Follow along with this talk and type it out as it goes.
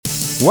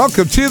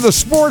Welcome to the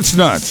Sports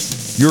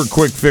Nutz, your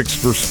quick fix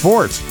for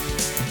sports.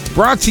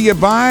 Brought to you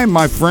by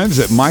my friends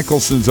at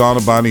Michelson's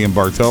Auto Body in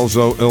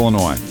Bartelso,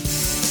 Illinois.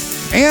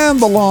 And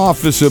the law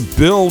office of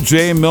Bill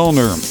J.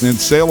 Milner in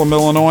Salem,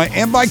 Illinois.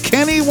 And by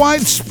Kenny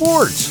White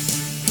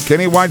Sports,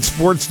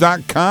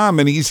 KennyWhiteSports.com.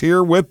 And he's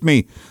here with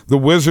me, the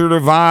Wizard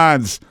of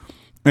Odds.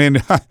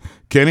 And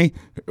Kenny,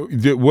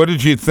 what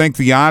did you think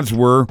the odds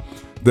were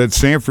that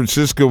San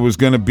Francisco was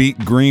going to beat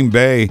Green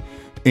Bay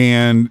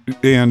and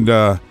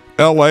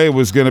L.A.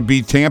 was going to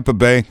beat Tampa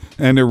Bay,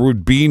 and there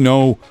would be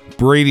no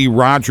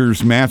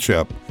Brady-Rogers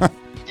matchup?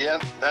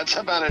 Yeah, that's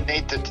about an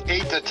 8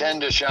 to 10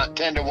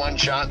 to 1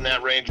 shot in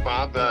that range,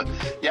 Bob.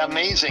 Yeah,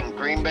 amazing.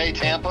 Green Bay,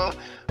 Tampa.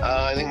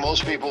 I think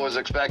most people was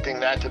expecting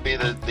that to be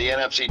the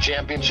NFC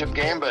Championship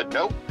game, but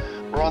nope.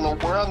 We're on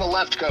the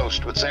left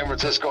coast with San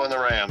Francisco and the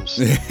Rams.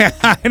 Yeah,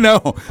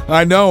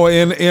 I know.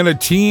 In a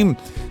team,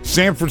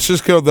 San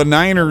Francisco, the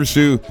Niners,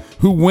 who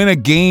win a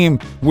game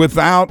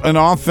without an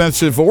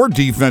offensive or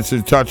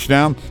defensive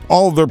touchdown,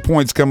 all of their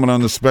points coming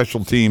on the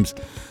special teams.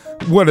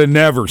 Would have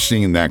never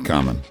seen that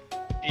coming.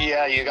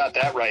 Yeah, you got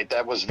that right.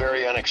 That was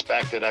very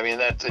unexpected. I mean,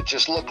 it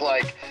just looked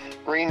like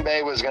Green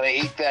Bay was going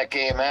to eke that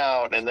game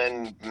out, and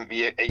then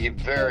you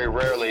very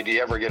rarely do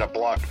you ever get a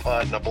blocked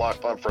punt and a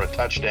blocked punt for a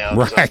touchdown.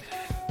 Right.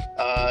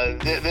 So,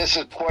 this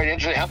is quite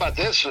interesting. How about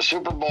this? The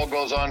Super Bowl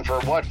goes on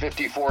for,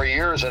 54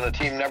 years, and the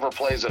team never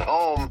plays at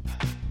home.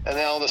 And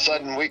then all of a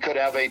sudden, we could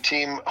have a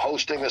team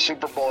hosting the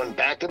Super Bowl in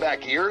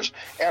back-to-back years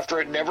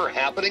after it never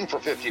happening for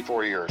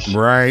 54 years.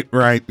 Right.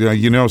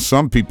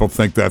 Some people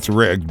think that's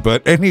rigged.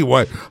 But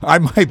anyway, I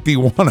might be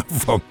one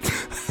of them.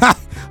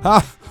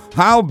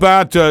 How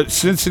about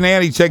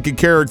Cincinnati taking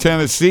care of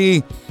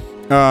Tennessee?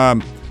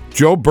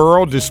 Joe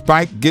Burrow,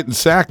 despite getting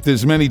sacked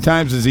as many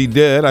times as he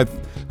did,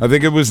 I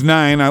think it was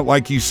 9,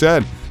 like you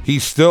said, he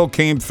still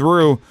came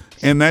through,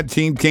 and that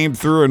team came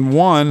through and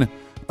won,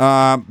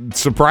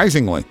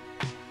 surprisingly.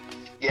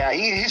 Yeah,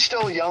 he's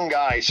still a young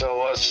guy,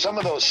 so some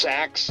of those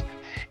sacks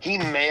he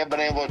may have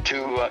been able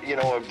to,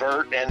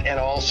 avert, and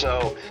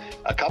also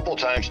a couple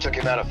times took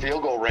him out of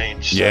field goal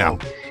range. So yeah.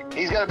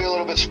 He's got to be a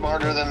little bit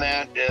smarter than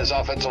that. His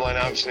offensive line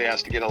obviously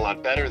has to get a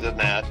lot better than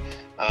that.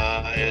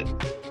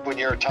 When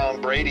you're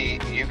Tom Brady,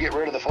 you get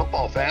rid of the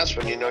football fast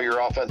when you know your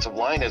offensive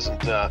line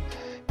isn't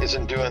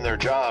doing their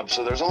job.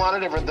 So there's a lot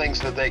of different things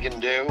that they can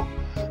do.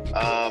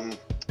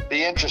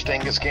 Be interesting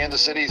because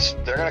Kansas City's,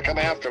 they're going to come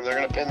after him. They're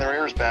going to pin their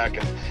ears back,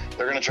 and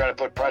they're going to try to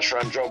put pressure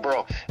on Joe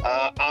Burrow.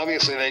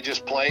 Obviously, they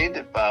just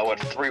played,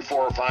 3, 4,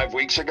 or 5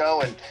 weeks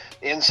ago and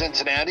in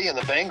Cincinnati, and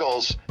the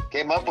Bengals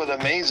came up with an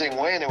amazing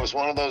win. It was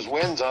one of those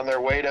wins on their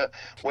way to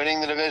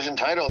winning the division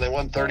title. They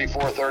won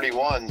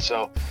 34-31.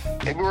 So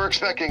maybe we're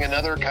expecting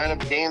another kind of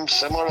game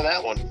similar to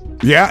that one.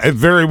 Yeah, it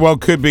very well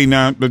could be.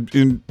 Now,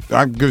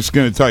 I'm just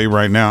going to tell you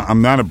right now,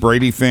 I'm not a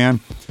Brady fan.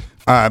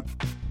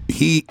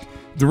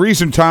 The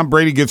reason Tom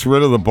Brady gets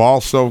rid of the ball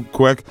so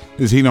quick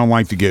is he don't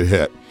like to get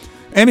hit.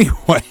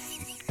 Anyway,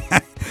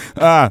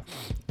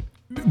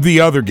 the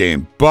other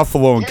game,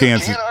 Buffalo and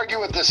Kansas. You can't argue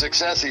with the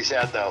success he's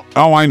had, though.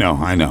 Oh, I know.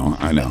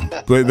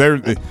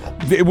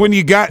 But when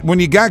you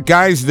got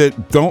guys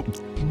that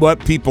don't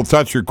let people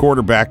touch your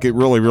quarterback, it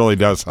really, really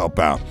does help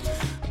out.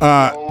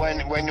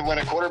 When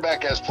a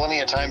quarterback has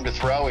plenty of time to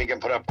throw, he can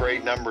put up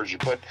great numbers. You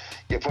put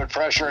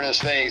pressure in his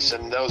face,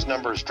 and those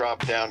numbers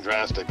drop down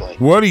drastically.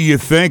 What do you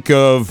think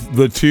of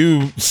the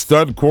two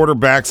stud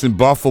quarterbacks in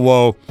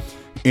Buffalo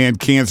and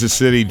Kansas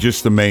City?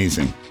 Just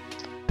amazing.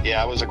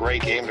 Yeah, it was a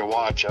great game to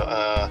watch.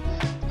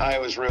 I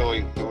was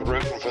really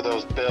rooting for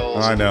those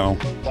Bills. I know.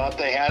 Thought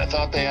they had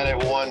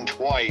it won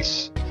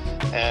twice.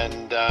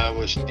 And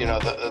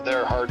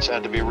their hearts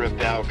had to be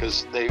ripped out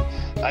because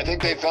I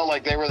think they felt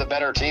like they were the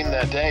better team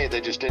that day.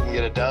 They just didn't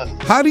get it done.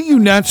 How do you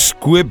not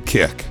squib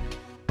kick?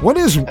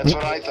 That's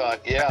what I thought.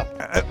 Yeah,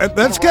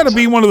 that's got to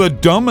be one of the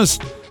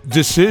dumbest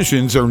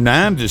decisions or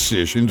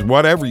non-decisions,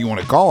 whatever you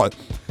want to call it,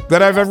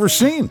 that I've ever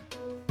seen.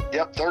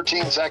 Yep,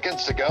 13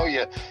 seconds to go.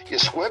 You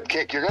squib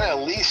kick, you're going to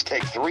at least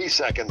take 3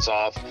 seconds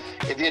off.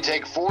 If you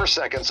take 4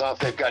 seconds off,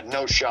 they've got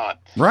no shot.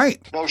 Right.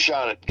 No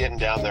shot at getting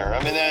down there.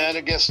 I mean, I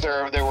guess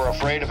they were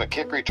afraid of a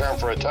kick return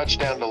for a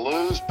touchdown to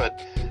lose,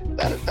 but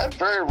that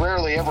very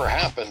rarely ever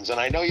happens. And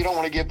I know you don't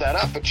want to give that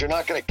up, but you're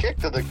not going to kick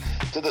to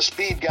the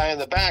speed guy in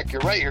the back. You're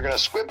right. You're going to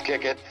squib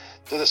kick it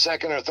to the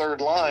second or third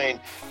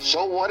line.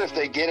 So what if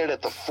they get it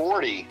at the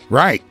 40?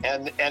 Right.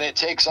 And it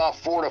takes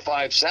off 4 to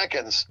 5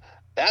 seconds?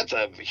 That's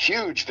a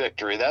huge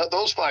victory.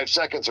 Those 5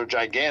 seconds are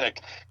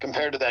gigantic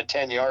compared to that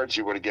 10 yards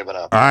you would have given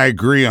up. I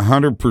agree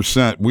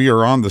 100%. We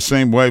are on the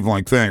same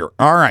wavelength there.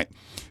 All right.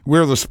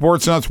 We're the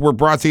Sports Nuts. We're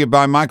brought to you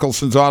by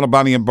Michelson's Auto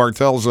Body in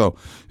Bartelso,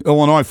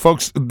 Illinois.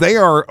 Folks, they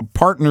are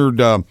partnered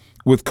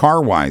with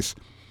CarWise.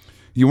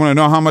 You want to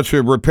know how much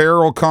a repair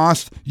will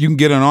cost? You can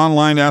get an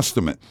online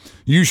estimate.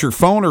 Use your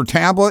phone or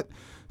tablet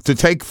to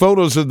take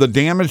photos of the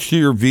damage to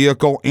your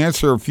vehicle,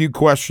 answer a few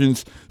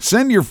questions,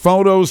 send your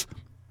photos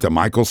to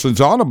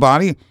Michelson's Auto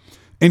Body,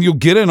 and you'll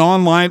get an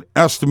online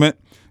estimate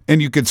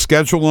and you could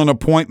schedule an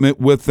appointment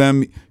with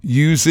them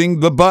using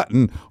the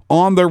button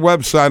on their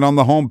website on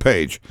the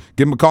homepage.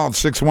 Give them a call at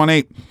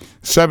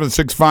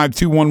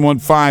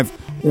 618-765-2115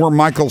 or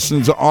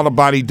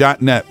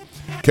michelsonsautobody.net.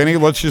 Kenny,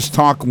 let's just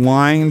talk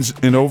lines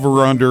and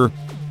over-under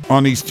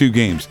on these two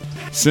games.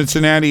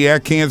 Cincinnati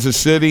at Kansas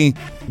City,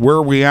 where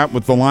are we at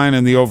with the line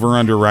and the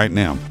over-under right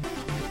now?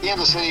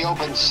 Kansas City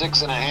opened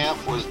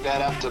 6.5, was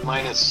bet up to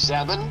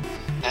 -7,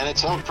 and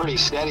it's held pretty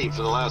steady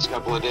for the last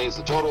couple of days.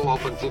 The total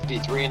opened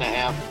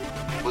 53.5,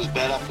 was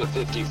bet up to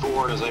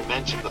 54, and as I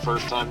mentioned, the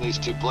first time these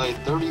two played,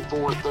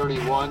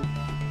 34-31,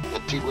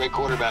 and two great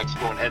quarterbacks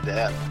going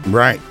head-to-head.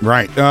 Right.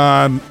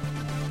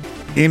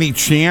 Any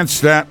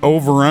chance that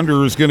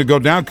over-under is going to go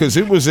down? Because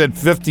it was at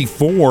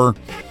 54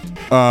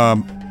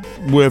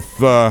 with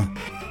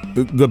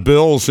the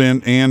Bills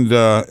and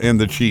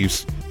the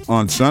Chiefs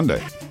on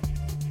Sunday.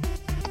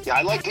 Yeah,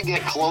 I like to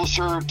get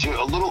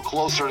a little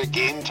closer to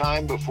game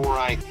time before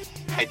I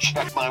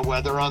check my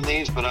weather on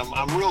these, but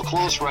I'm real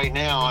close right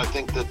now. I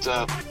think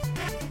that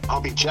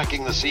I'll be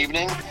checking this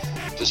evening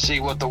to see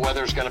what the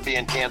weather's going to be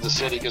in Kansas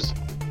City, because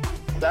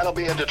that'll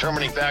be a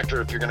determining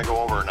factor if you're going to go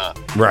over or not.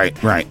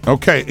 Right.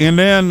 Okay, and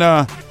then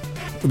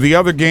the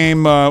other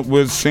game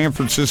was San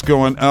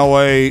Francisco and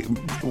L.A.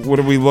 What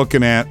are we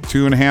looking at?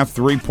 2.5,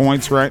 3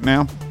 points right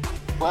now?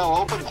 Well,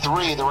 open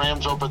 3. The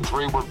Rams open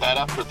 3. We're bet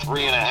up to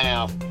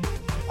 3.5.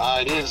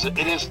 It is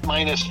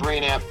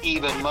 -3.5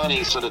 even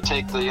money, so to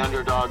take the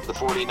underdog, the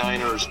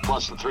 49ers,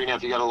 plus the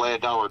 3.5, you got to lay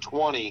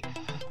 $1.20.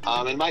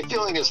 And my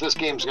feeling is this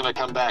game's going to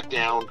come back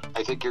down.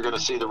 I think you're going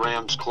to see the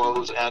Rams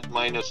close at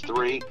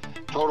 -3.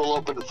 Total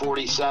opened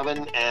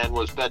 47 and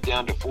was bet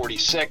down to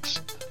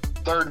 46.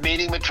 Third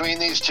meeting between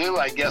these two,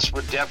 I guess,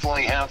 would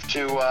definitely have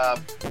to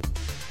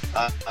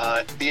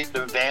be an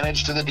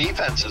advantage to the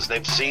defenses.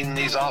 They've seen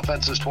these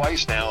offenses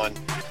twice now, and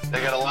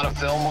they got a lot of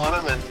film on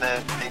them, and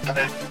they kind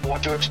of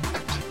what to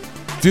expect.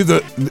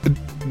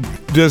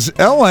 Does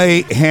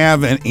LA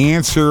have an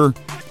answer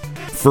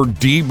for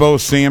Deebo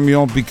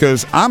Samuel?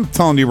 Because I'm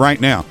telling you right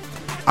now,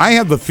 I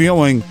have the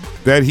feeling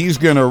that he's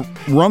going to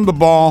run the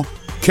ball,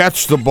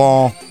 catch the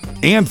ball,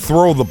 and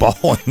throw the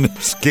ball in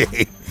this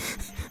game.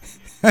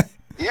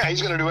 Yeah,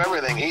 he's going to do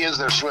everything. He is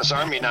their Swiss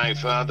Army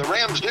knife. The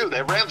Rams do.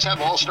 The Rams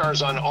have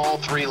all-stars on all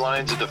 3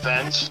 lines of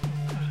defense.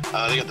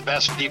 They got the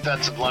best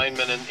defensive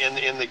lineman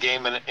in the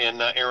game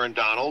in Aaron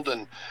Donald,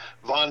 and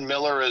Von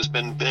Miller has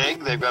been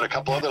big. They've got a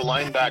couple other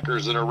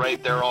linebackers that are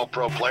right there, all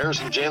pro players,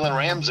 and Jalen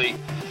Ramsey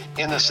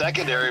in the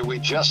secondary. We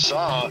just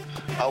saw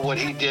what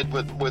he did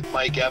with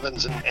Mike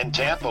Evans and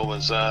Tampa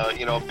was a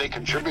big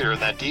contributor in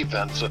that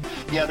defense. So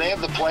yeah, they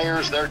have the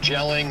players. They're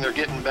gelling. They're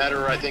getting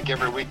better. I think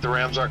every week the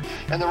Rams are,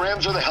 and the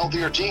Rams are the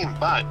healthier team.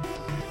 But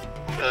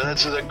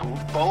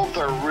both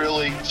are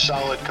really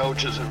solid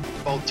coaches, and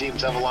both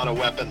teams have a lot of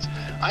weapons.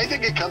 I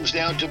think it comes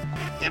down to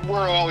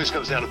where it always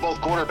comes down to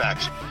both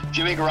quarterbacks.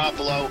 Jimmy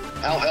Garoppolo,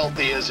 how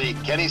healthy is he?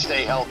 Can he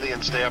stay healthy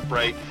and stay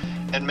upright?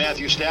 And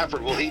Matthew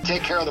Stafford, will he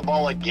take care of the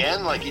ball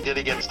again like he did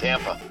against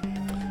Tampa?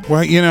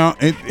 Well, No,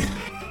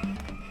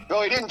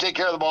 he didn't take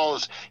care of the ball.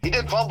 He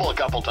did fumble a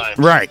couple times.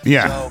 Right,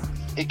 yeah. So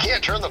he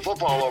can't turn the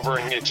football over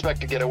and expect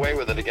to get away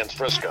with it against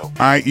Frisco.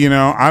 I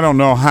don't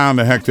know how in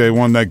the heck they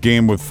won that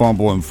game with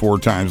fumbling 4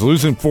 times.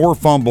 Losing 4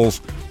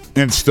 fumbles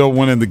and still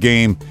winning the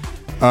game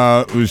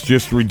was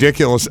just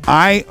ridiculous.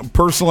 I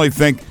personally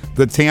think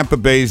the Tampa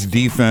Bay's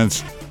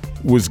defense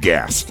was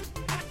gassed.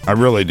 I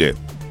really do.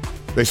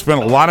 They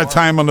spent a lot of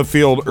time on the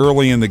field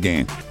early in the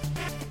game.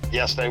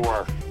 Yes, they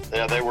were.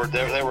 Yeah, they were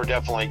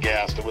definitely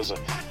gassed. It was a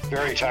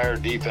very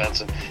tired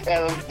defense, and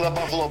the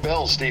Buffalo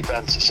Bills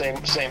defense, same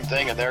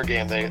thing in their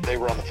game. They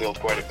were on the field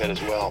quite a bit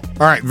as well.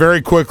 All right,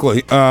 very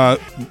quickly,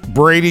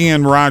 Brady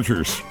and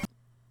Rodgers,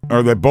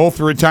 are they both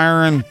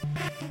retiring?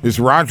 Is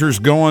Rodgers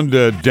going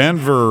to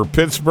Denver or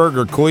Pittsburgh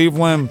or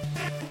Cleveland?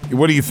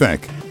 What do you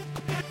think?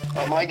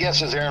 My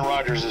guess is Aaron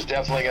Rodgers is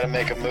definitely going to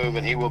make a move,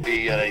 and he will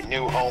be at a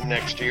new home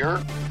next year.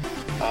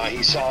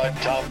 He saw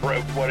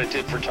what it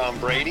did for Tom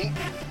Brady,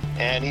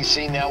 and he's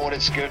seen now what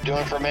it's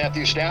doing for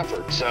Matthew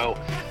Stafford. So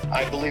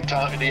I believe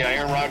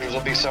Aaron Rodgers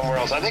will be somewhere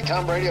else. I think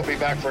Tom Brady will be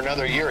back for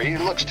another year. He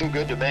looks too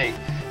good to me.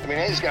 I mean,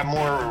 he's got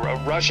more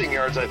rushing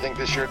yards, I think,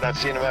 this year than I've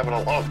seen him have in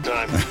a long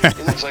time.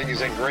 He looks like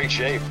he's in great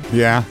shape.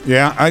 Yeah.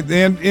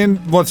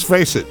 And let's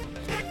face it,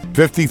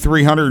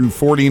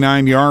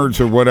 5,349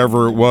 yards or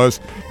whatever it was,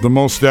 the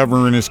most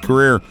ever in his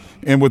career.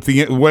 And with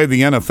the way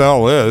the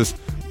NFL is,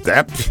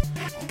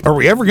 are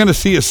we ever going to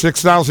see a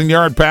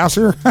 6,000-yard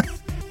passer?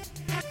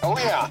 Oh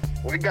yeah,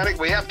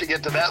 we have to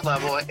get to that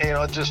level.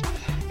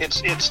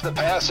 It's the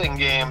passing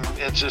game.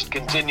 It just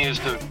continues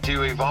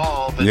to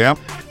evolve. And, yep.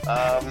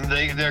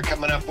 They're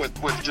coming up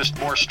with just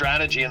more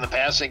strategy in the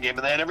passing game,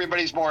 and then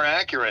everybody's more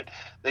accurate.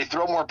 They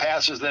throw more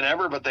passes than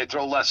ever, but they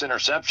throw less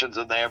interceptions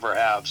than they ever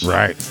have. So.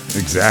 Right,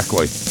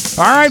 exactly.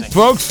 All right,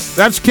 folks,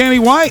 that's Kenny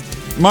White,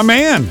 my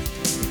man.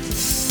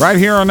 Right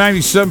here on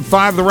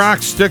 97.5 The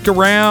Rock. Stick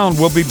around.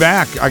 We'll be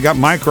back. I got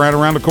Mike right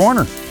around the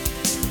corner.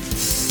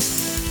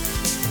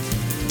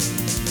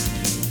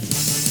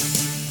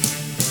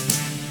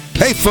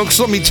 Hey folks,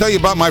 let me tell you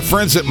about my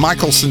friends at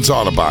Michelson's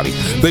Auto Body.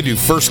 They do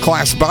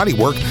first-class body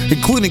work,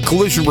 including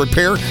collision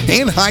repair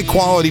and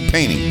high-quality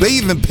painting. They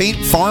even paint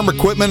farm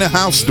equipment and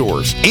house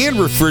doors, and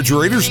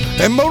refrigerators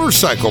and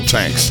motorcycle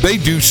tanks. They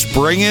do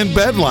spray-in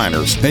bed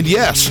liners, and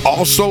yes,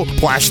 also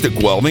plastic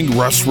welding,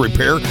 rust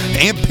repair,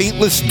 and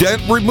paintless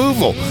dent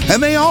removal.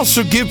 And they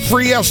also give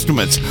free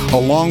estimates,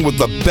 along with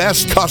the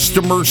best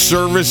customer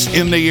service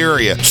in the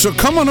area. So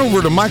come on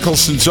over to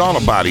Michelson's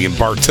Auto Body in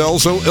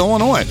Bartelso,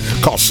 Illinois.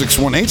 Call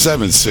 618-765-2115 or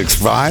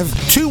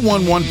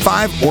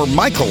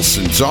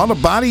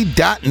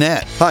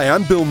michelsonsautobody.net. Hi,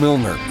 I'm Bill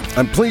Milner.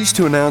 I'm pleased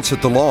to announce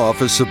that the law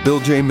office of Bill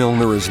J.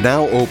 Milner is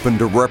now open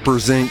to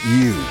represent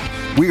you.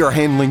 We are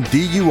handling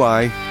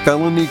DUI,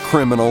 felony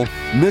criminal,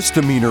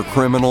 misdemeanor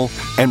criminal,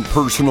 and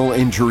personal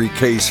injury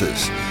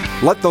cases.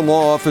 Let the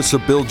law office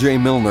of Bill J.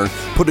 Milner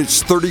put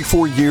its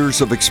 34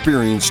 years of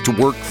experience to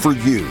work for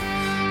you.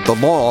 The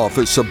law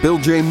office of Bill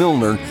J.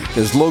 Milner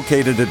is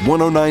located at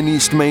 109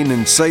 East Main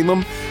in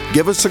Salem.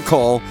 Give us a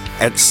call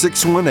at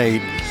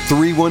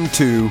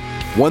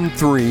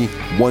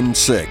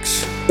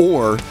 618-312-1316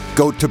 or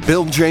go to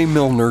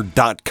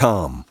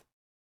BillJMilner.com.